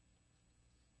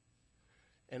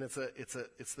 And it's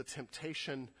the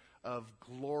temptation of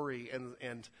glory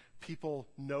and people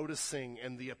noticing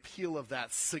and the appeal of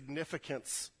that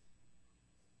significance.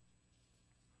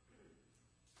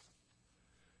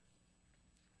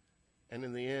 And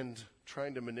in the end,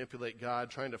 trying to manipulate God,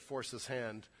 trying to force his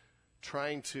hand,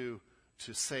 trying to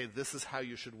say this is how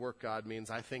you should work God means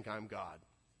I think I'm God.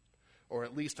 Or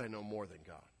at least I know more than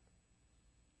God.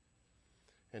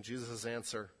 And Jesus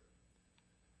answered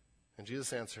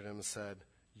him and said,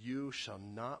 you shall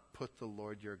not put the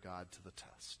Lord your God to the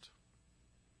test.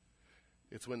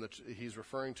 It's when he's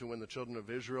referring to when the children of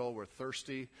Israel were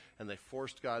thirsty and they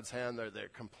forced God's hand. They're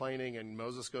complaining, and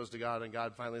Moses goes to God, and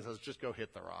God finally says, just go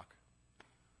hit the rock.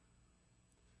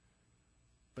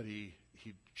 But he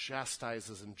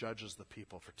chastises and judges the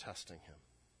people for testing him.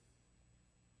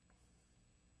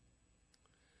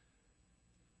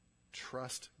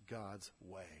 Trust God's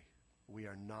way. We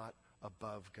are not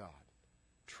above God.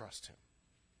 Trust him.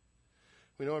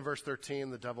 We know in verse 13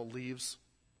 the devil leaves.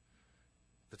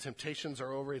 The temptations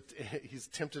are over. He's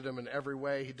tempted him in every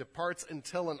way. He departs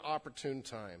until an opportune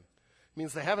time. It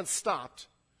means they haven't stopped.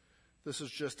 This is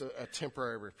just a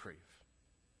temporary reprieve.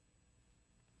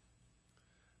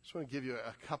 I just want to give you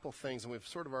a couple things, and we've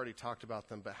sort of already talked about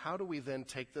them, but how do we then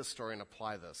take this story and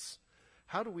apply this?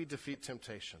 How do we defeat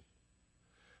temptation?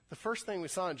 The first thing we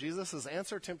saw in Jesus is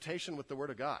answer temptation with the Word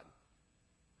of God.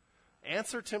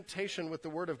 Answer temptation with the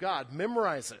Word of God.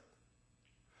 Memorize it.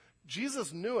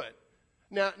 Jesus knew it.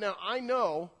 Now I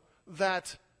know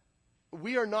that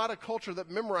we are not a culture that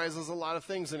memorizes a lot of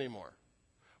things anymore.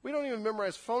 We don't even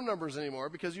memorize phone numbers anymore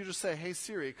because you just say, hey,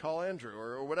 Siri, call Andrew,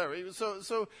 or whatever.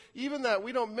 So even that,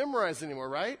 we don't memorize anymore,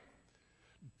 right?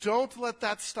 Don't let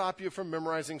that stop you from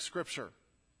memorizing Scripture.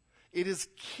 It is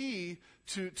key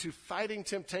to fighting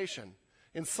temptation.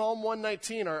 In Psalm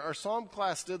 119, our Psalm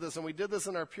class did this, and we did this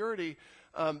in our purity.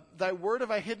 Thy word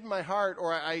have I hid in my heart,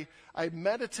 or I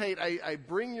meditate, I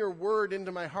bring your word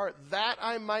into my heart, that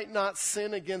I might not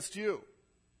sin against you.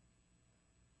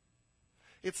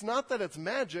 It's not that it's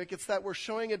magic, it's that we're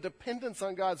showing a dependence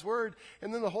on God's word,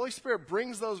 and then the Holy Spirit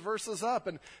brings those verses up,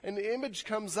 and the image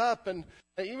comes up, and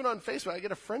even on Facebook, I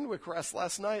get a friend request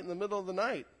last night in the middle of the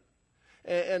night.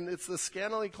 And it's the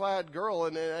scantily clad girl,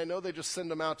 and I know they just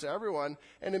send them out to everyone,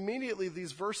 and immediately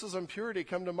these verses on purity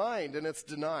come to mind, and it's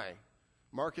deny.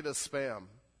 Mark it as spam.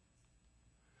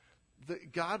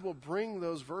 God will bring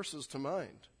those verses to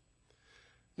mind.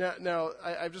 Now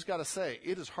I've just got to say,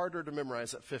 it is harder to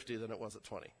memorize at 50 than it was at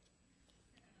 20.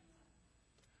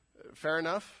 Fair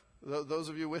enough? Those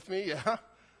of you with me, yeah?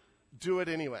 Do it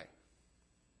anyway.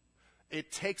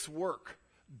 It takes work.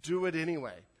 Do it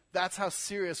anyway. That's how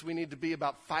serious we need to be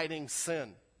about fighting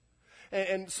sin.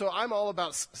 And so I'm all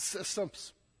about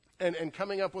systems and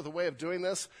coming up with a way of doing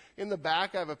this. In the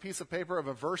back, I have a piece of paper of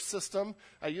a verse system.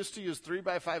 I used to use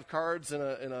 3x5 cards in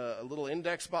a little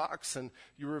index box, and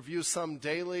you review some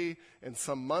daily and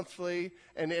some monthly.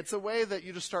 And it's a way that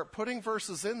you just start putting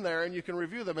verses in there, and you can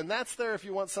review them. And that's there if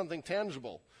you want something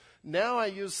tangible. Now I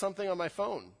use something on my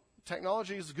phone.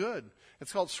 Technology is good.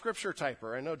 It's called Scripture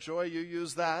Typer. I know, Joy, you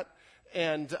use that.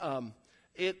 And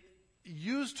it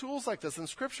use tools like this. And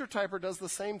Scripture Typer does the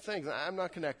same thing. I'm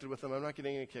not connected with them. I'm not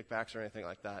getting any kickbacks or anything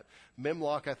like that.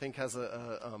 Memlock, I think, has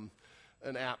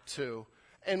an app too.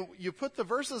 And you put the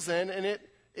verses in, and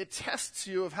it tests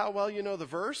you of how well you know the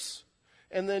verse.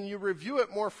 And then you review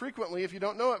it more frequently if you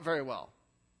don't know it very well.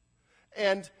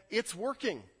 And it's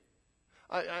working.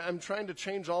 I'm trying to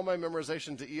change all my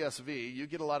memorization to ESV. You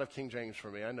get a lot of King James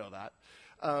from me. I know that.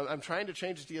 I'm trying to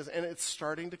change it to ESV, and it's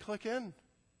starting to click in,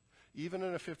 even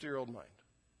in a 50-year-old mind.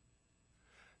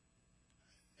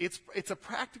 It's a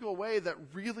practical way that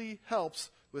really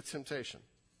helps with temptation.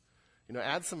 You know,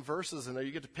 add some verses in there.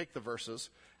 You get to pick the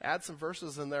verses. Add some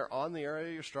verses in there on the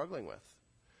area you're struggling with.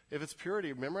 If it's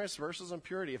purity, memorize verses on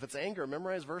purity. If it's anger,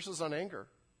 memorize verses on anger.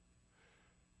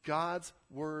 God's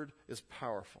word is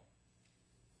powerful.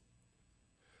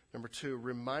 Number 2,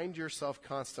 remind yourself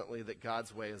constantly that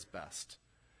God's way is best.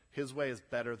 His way is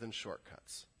better than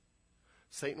shortcuts.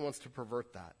 Satan wants to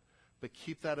pervert that. But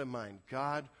keep that in mind.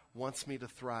 God wants me to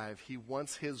thrive. He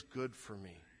wants his good for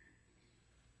me.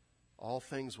 All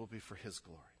things will be for his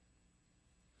glory.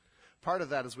 Part of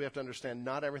that is we have to understand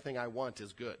not everything I want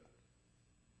is good.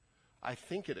 I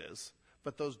think it is,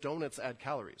 but those donuts add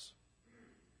calories.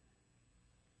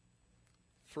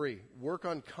 3, work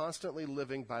on constantly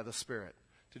living by the Spirit.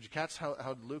 Did you catch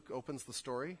how Luke opens the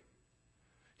story?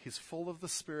 He's full of the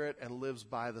Spirit and lives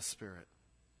by the Spirit.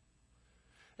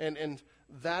 And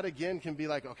that, again, can be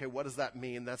like, okay, what does that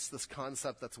mean? That's this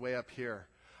concept that's way up here.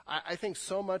 I think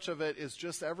so much of it is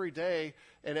just every day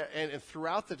and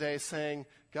throughout the day saying,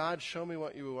 God, show me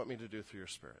what you want me to do through your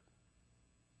Spirit.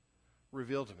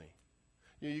 Reveal to me.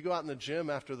 You go out in the gym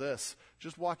after this,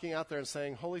 just walking out there and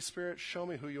saying, Holy Spirit, show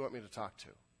me who you want me to talk to.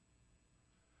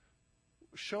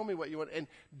 Show me what you want. And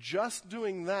just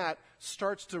doing that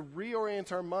starts to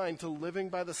reorient our mind to living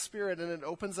by the Spirit, and it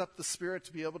opens up the Spirit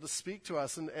to be able to speak to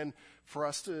us and for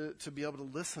us to be able to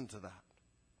listen to that.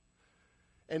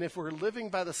 And if we're living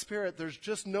by the Spirit, there's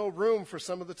just no room for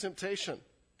some of the temptation.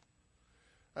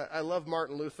 I love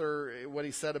Martin Luther, what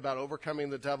he said about overcoming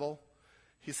the devil.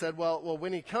 He said, well,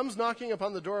 when he comes knocking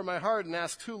upon the door of my heart and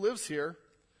asks who lives here,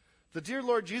 the dear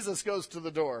Lord Jesus goes to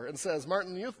the door and says,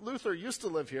 Martin Luther used to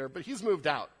live here, but he's moved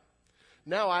out.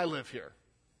 Now I live here.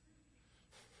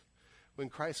 When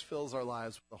Christ fills our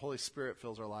lives, the Holy Spirit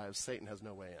fills our lives, Satan has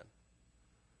no way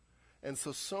in. And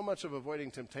so much of avoiding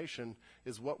temptation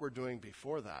is what we're doing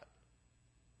before that.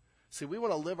 See, we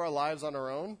want to live our lives on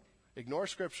our own, ignore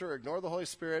Scripture, ignore the Holy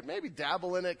Spirit, maybe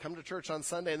dabble in it, come to church on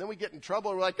Sunday, and then we get in trouble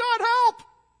and we're like, God, help!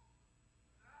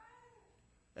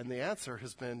 And the answer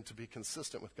has been to be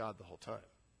consistent with God the whole time.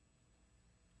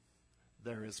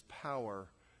 There is power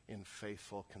in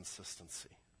faithful consistency.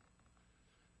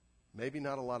 Maybe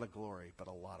not a lot of glory, but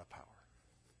a lot of power.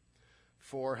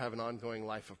 4, have an ongoing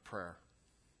life of prayer.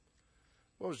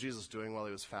 What was Jesus doing while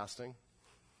he was fasting?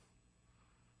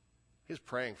 He was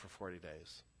praying for 40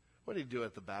 days. What did he do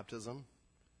at the baptism?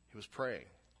 He was praying.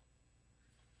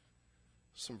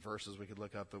 Some verses we could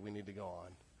look up, but we need to go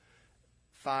on.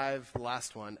 5, the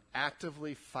last one,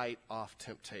 actively fight off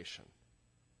temptation.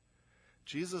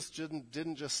 Jesus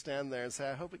didn't just stand there and say,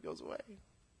 I hope it goes away.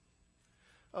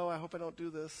 Oh, I hope I don't do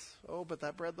this. Oh, but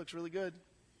that bread looks really good.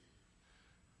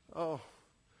 Oh.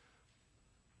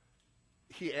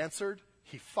 He answered,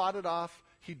 he fought it off,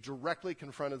 he directly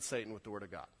confronted Satan with the Word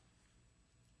of God.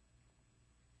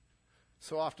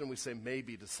 So often we say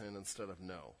maybe to sin instead of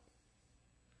no.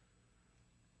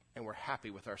 And we're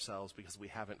happy with ourselves because we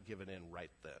haven't given in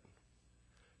right then.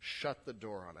 Shut the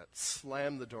door on it.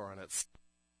 Slam the door on it.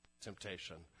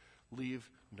 Temptation. Leave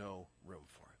no room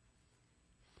for it.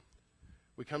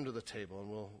 We come to the table, and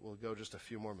we'll go just a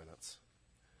few more minutes.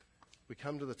 We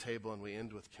come to the table, and we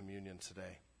end with communion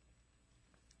today.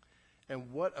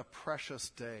 And what a precious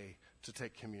day to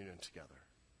take communion together.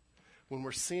 When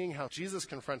we're seeing how Jesus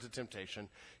confronted temptation,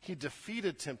 he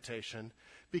defeated temptation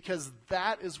because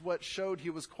that is what showed he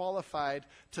was qualified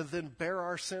to then bear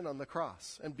our sin on the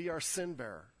cross and be our sin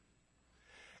bearer.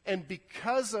 And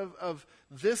because of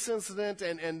this incident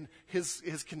and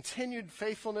his continued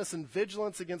faithfulness and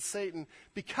vigilance against Satan,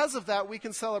 because of that, we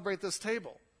can celebrate this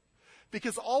table.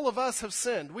 Because all of us have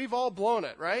sinned. We've all blown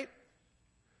it, right?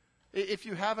 If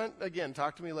you haven't, again,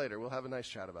 talk to me later. We'll have a nice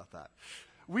chat about that.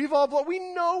 We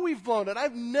know we've blown it.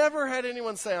 I've never had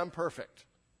anyone say I'm perfect.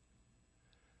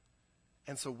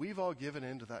 And so we've all given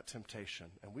in to that temptation.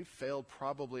 And we've failed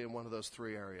probably in one of those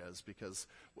 3 areas because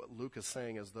what Luke is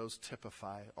saying is those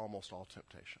typify almost all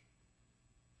temptation.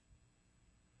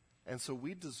 And so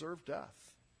we deserve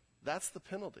death. That's the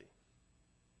penalty.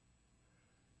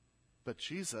 But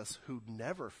Jesus, who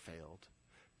never failed,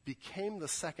 became the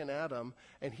second Adam,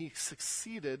 and he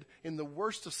succeeded in the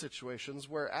worst of situations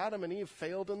where Adam and Eve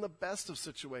failed in the best of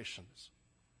situations.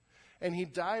 And he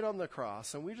died on the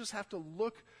cross, and we just have to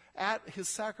look at his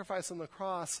sacrifice on the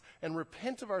cross and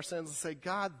repent of our sins and say,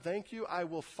 God, thank you, I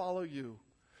will follow you.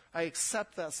 I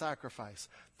accept that sacrifice.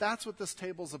 That's what this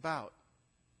table's about.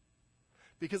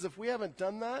 Because if we haven't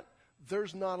done that,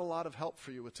 there's not a lot of help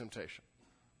for you with temptation.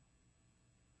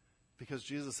 Because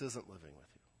Jesus isn't living with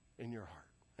you in your heart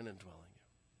and indwelling you.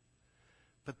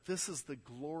 But this is the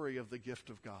glory of the gift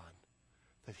of God,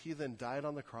 that he then died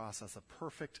on the cross as a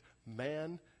perfect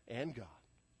man and God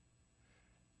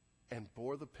and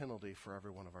bore the penalty for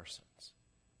every one of our sins.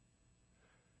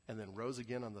 And then rose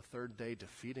again on the 3rd day,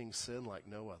 defeating sin like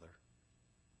no other.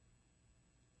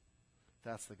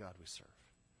 That's the God we serve.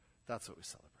 That's what we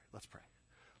celebrate. Let's pray.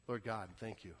 Lord God,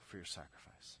 thank you for your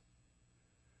sacrifice.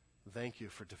 Thank you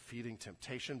for defeating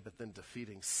temptation, but then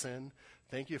defeating sin.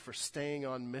 Thank you for staying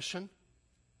on mission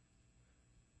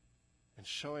and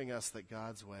showing us that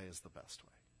God's way is the best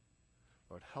way.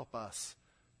 Lord, help us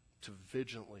to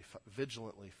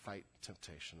vigilantly fight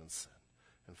temptation and sin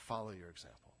and follow your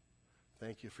example.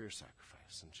 Thank you for your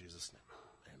sacrifice. In Jesus' name.